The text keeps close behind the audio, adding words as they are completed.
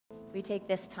we take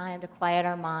this time to quiet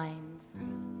our minds,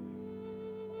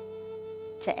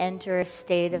 to enter a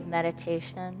state of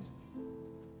meditation,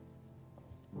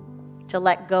 to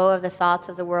let go of the thoughts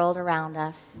of the world around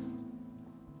us,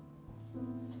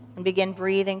 and begin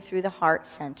breathing through the heart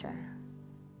center.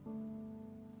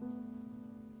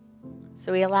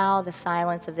 So we allow the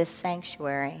silence of this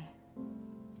sanctuary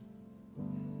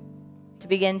to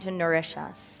begin to nourish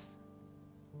us,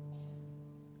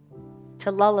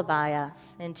 to lullaby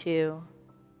us into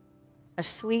a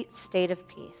sweet state of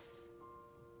peace.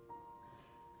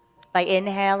 By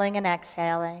inhaling and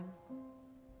exhaling,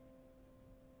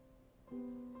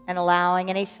 and allowing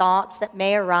any thoughts that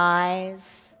may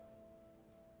arise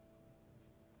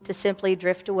to simply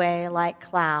drift away like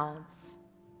clouds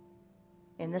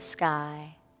in the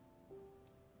sky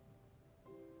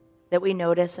that we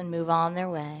notice and move on their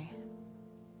way.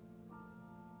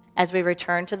 As we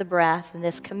return to the breath and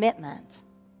this commitment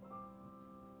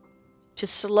to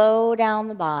slow down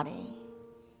the body,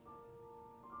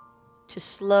 to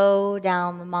slow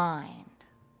down the mind,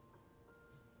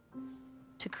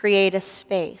 to create a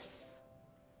space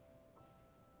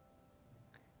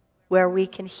where we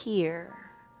can hear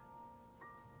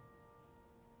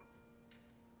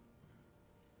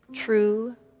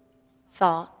true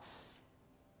thoughts,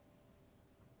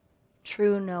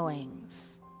 true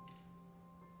knowings,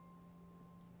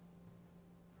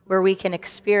 where we can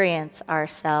experience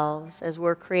ourselves as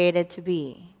we're created to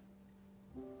be,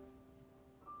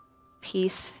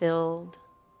 peace-filled,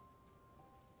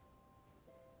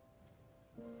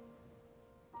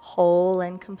 whole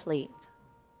and complete.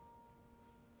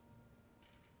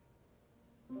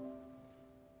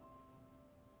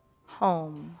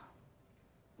 Home.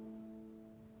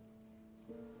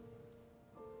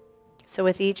 So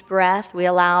with each breath, we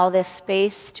allow this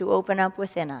space to open up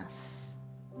within us.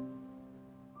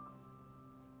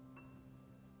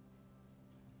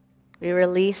 We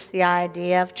release the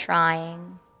idea of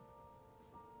trying,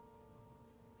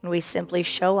 and we simply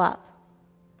show up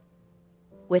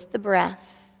with the breath,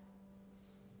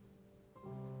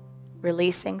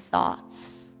 releasing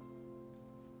thoughts,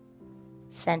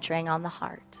 centering on the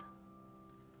heart.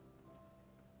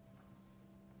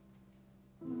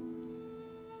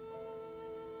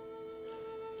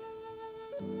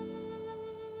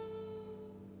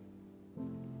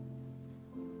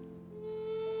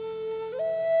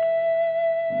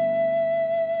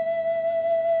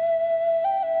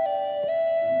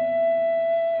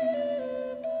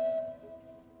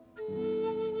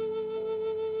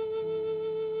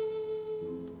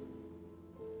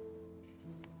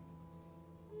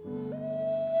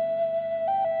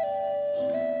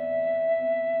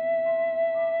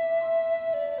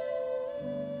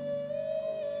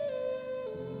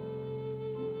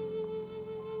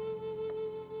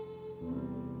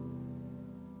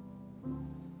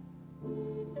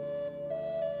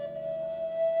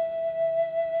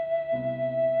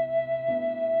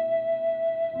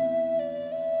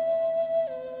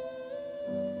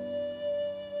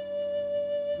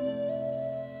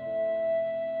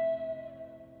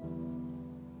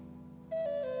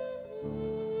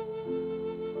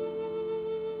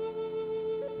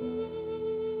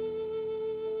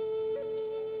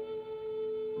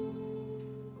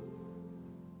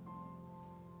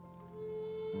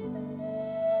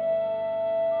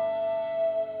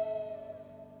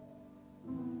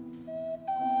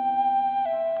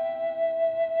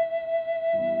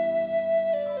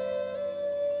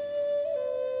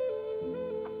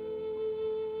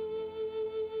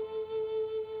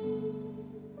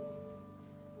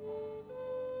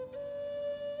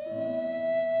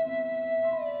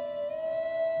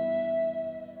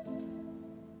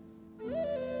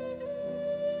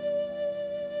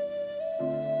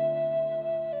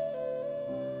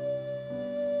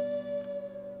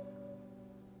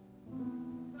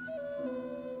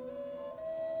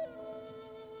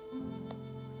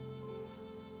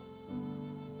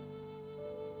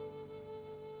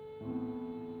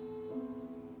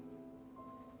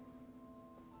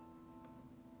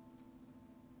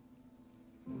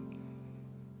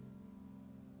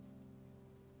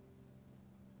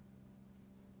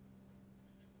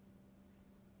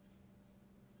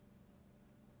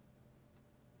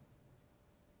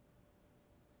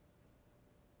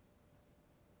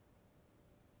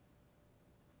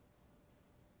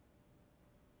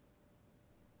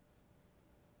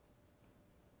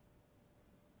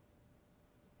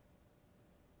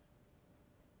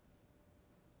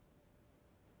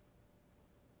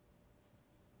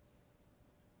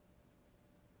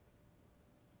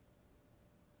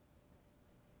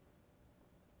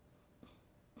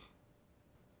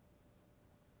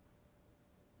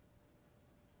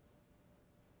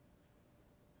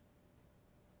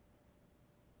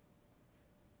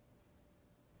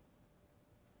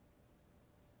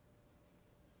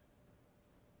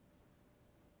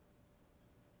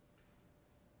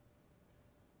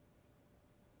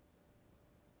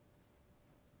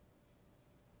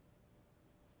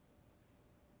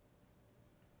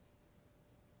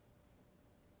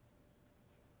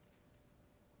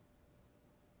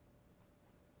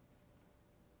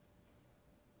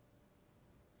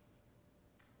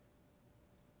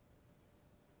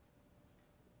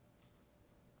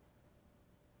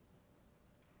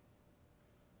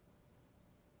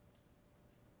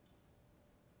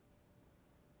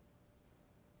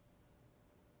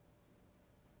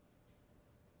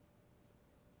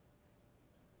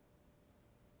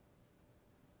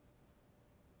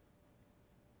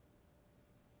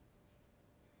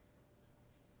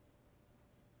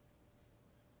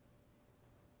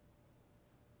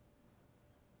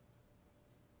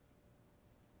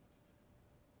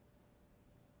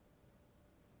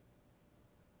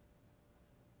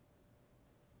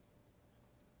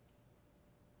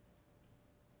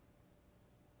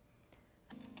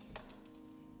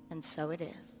 and so it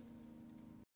is.